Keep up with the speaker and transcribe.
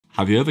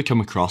Have you ever come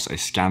across a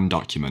scanned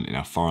document in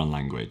a foreign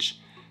language?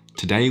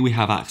 Today we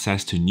have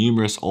access to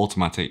numerous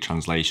automatic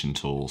translation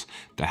tools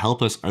that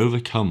help us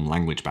overcome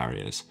language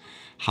barriers.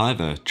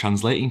 However,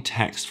 translating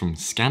text from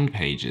scanned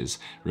pages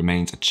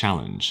remains a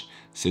challenge,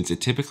 since it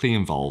typically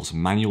involves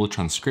manual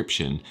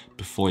transcription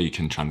before you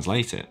can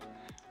translate it,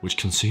 which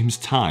consumes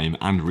time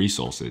and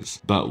resources.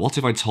 But what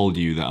if I told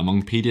you that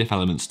among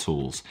PDFelement's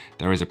tools,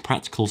 there is a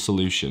practical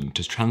solution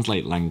to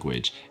translate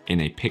language in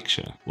a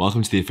picture?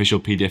 Welcome to the official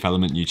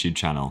PDFelement YouTube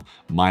channel.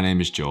 My name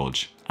is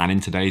George, and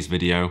in today's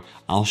video,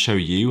 I'll show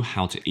you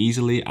how to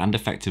easily and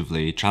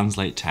effectively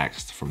translate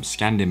text from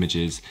scanned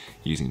images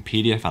using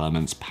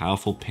PDFelement's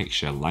powerful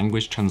picture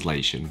language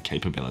translation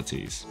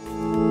capabilities.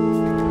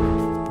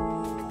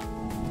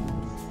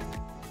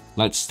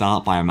 Let's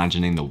start by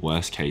imagining the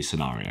worst case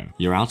scenario.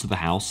 You're out of the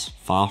house,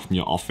 far from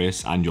your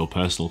office and your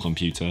personal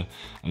computer,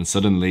 and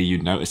suddenly you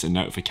notice a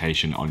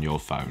notification on your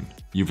phone.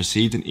 You've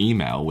received an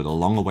email with a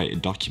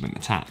long-awaited document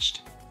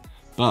attached.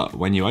 But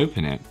when you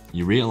open it,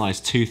 you realize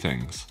two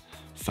things.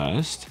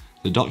 First,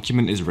 the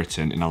document is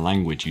written in a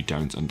language you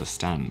don't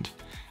understand.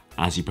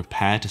 As you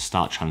prepare to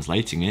start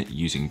translating it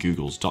using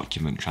Google's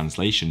document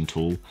translation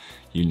tool,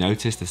 you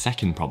notice the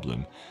second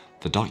problem.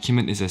 The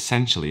document is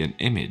essentially an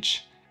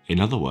image. In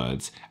other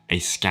words, a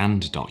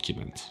scanned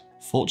document.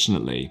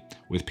 Fortunately,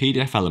 with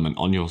PDFelement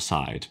on your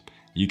side,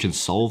 you can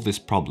solve this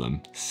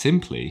problem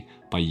simply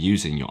by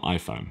using your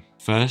iPhone.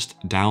 First,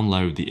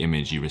 download the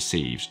image you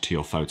received to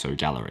your photo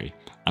gallery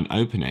and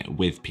open it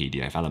with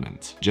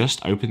PDFelement.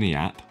 Just open the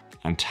app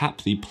and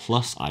tap the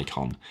plus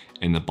icon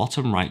in the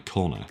bottom right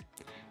corner.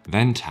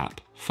 Then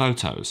tap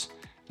Photos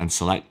and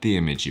select the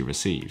image you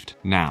received.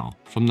 Now,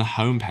 from the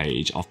home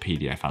page of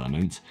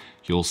PDFelement,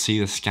 you'll see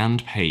the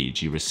scanned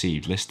page you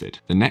received listed.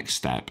 The next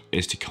step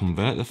is to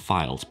convert the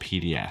file to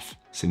PDF,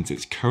 since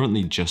it's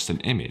currently just an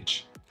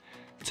image.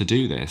 To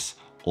do this,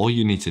 all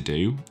you need to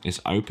do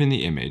is open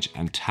the image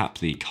and tap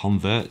the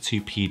Convert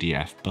to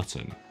PDF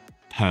button.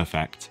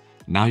 Perfect.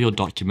 Now your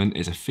document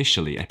is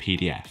officially a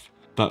PDF.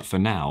 But for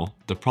now,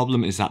 the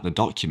problem is that the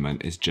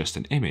document is just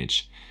an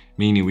image,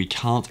 meaning we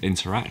can't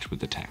interact with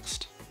the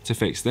text. To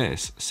fix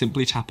this,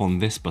 simply tap on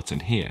this button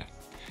here.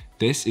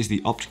 This is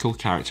the Optical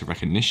Character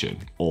Recognition,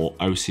 or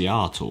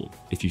OCR tool.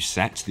 If you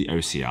set the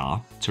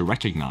OCR to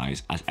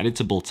recognize as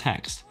editable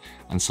text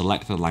and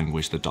select the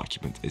language the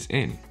document is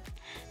in,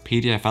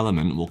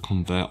 PDFelement will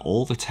convert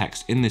all the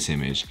text in this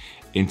image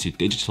into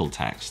digital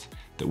text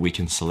that we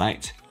can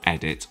select,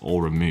 edit,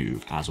 or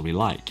remove as we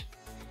like.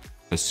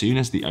 As soon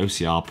as the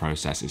OCR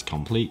process is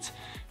complete,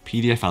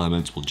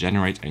 PDFelement will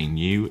generate a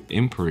new,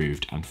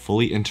 improved, and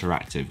fully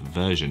interactive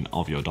version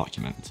of your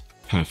document.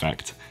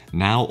 Perfect.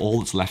 Now all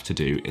that's left to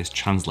do is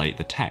translate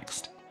the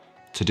text.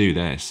 To do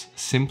this,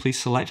 simply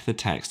select the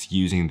text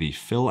using the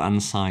Fill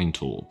and Sign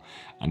tool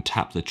and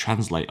tap the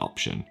Translate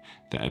option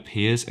that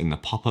appears in the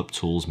pop-up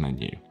tools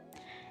menu.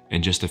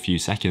 In just a few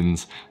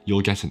seconds,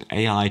 you'll get an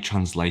AI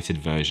translated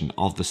version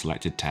of the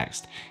selected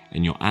text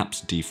in your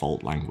app's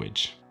default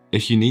language.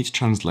 If you need to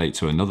translate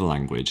to another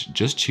language,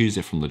 just choose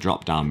it from the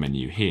drop-down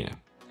menu here.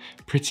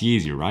 Pretty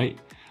easy, right?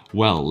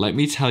 Well, let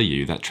me tell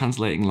you that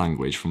translating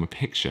language from a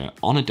picture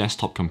on a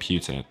desktop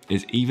computer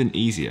is even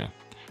easier.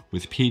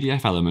 With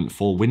PDFelement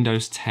for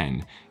Windows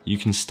 10, you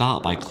can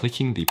start by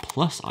clicking the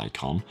plus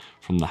icon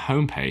from the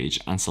home page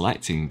and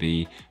selecting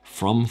the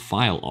From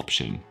File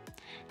option.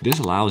 This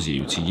allows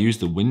you to use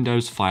the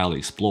Windows File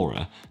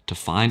Explorer to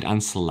find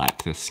and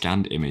select the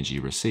scanned image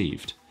you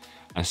received.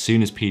 As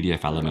soon as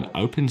PDFelement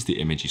opens the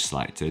image you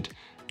selected,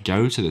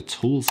 go to the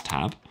Tools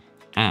tab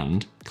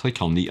and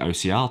click on the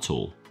OCR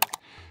tool.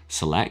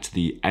 Select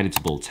the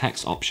Editable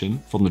Text option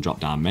from the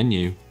drop-down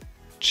menu,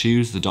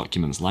 choose the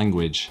document's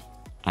language,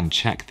 and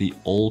check the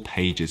All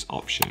Pages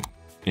option.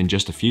 In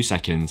just a few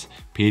seconds,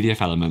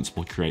 PDFelement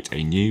will create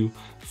a new,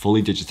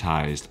 fully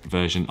digitized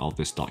version of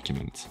this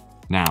document.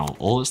 Now,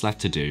 all that's left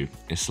to do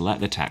is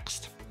select the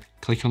text,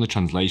 click on the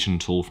translation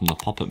tool from the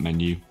pop-up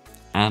menu,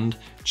 and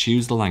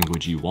choose the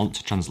language you want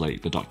to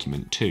translate the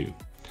document to.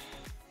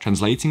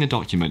 Translating a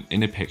document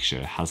in a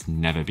picture has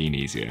never been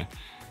easier.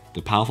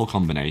 The powerful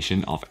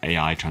combination of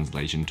AI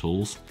translation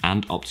tools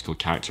and optical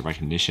character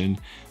recognition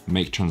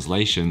make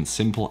translation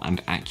simple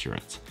and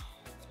accurate,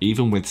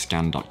 even with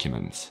scanned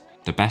documents.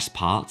 The best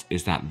part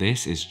is that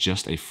this is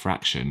just a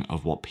fraction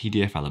of what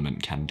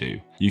PDFelement can do.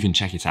 You can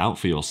check it out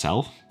for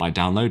yourself by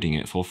downloading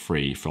it for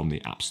free from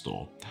the App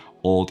Store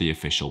or the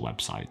official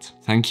website.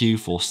 Thank you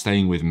for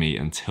staying with me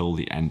until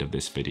the end of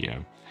this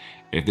video.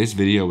 If this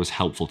video was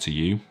helpful to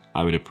you,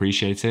 I would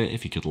appreciate it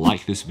if you could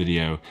like this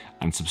video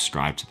and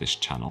subscribe to this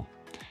channel.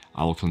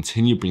 I will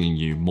continue bringing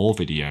you more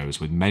videos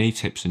with many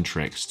tips and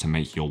tricks to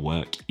make your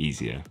work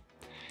easier.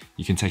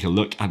 You can take a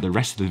look at the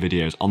rest of the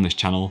videos on this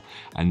channel,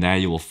 and there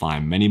you will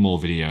find many more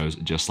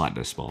videos just like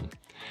this one.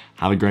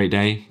 Have a great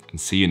day and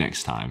see you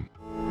next time.